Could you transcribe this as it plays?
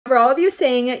For all of you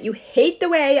saying it, you hate the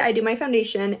way I do my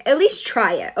foundation, at least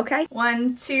try it, okay?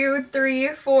 1, 2, 3,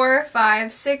 4,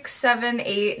 5, 6, 7,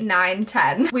 8, 9,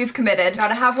 10. We've committed.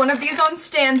 Gotta have one of these on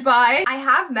standby. I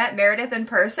have met Meredith in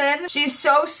person. She's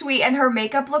so sweet and her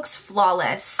makeup looks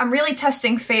flawless. I'm really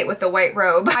testing fate with the white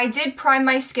robe. I did prime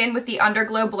my skin with the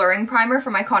Underglow Blurring Primer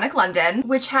from Iconic London,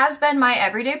 which has been my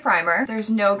everyday primer. There's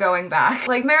no going back.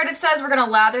 Like Meredith says, we're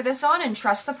gonna lather this on and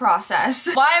trust the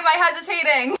process. Why am I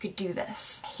hesitating? I could do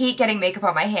this. I hate getting makeup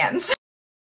on my hands.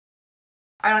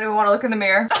 I don't even want to look in the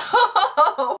mirror.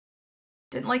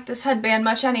 Didn't like this headband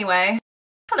much anyway.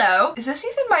 Hello. Is this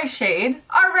even my shade?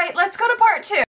 All right, let's go to part 2.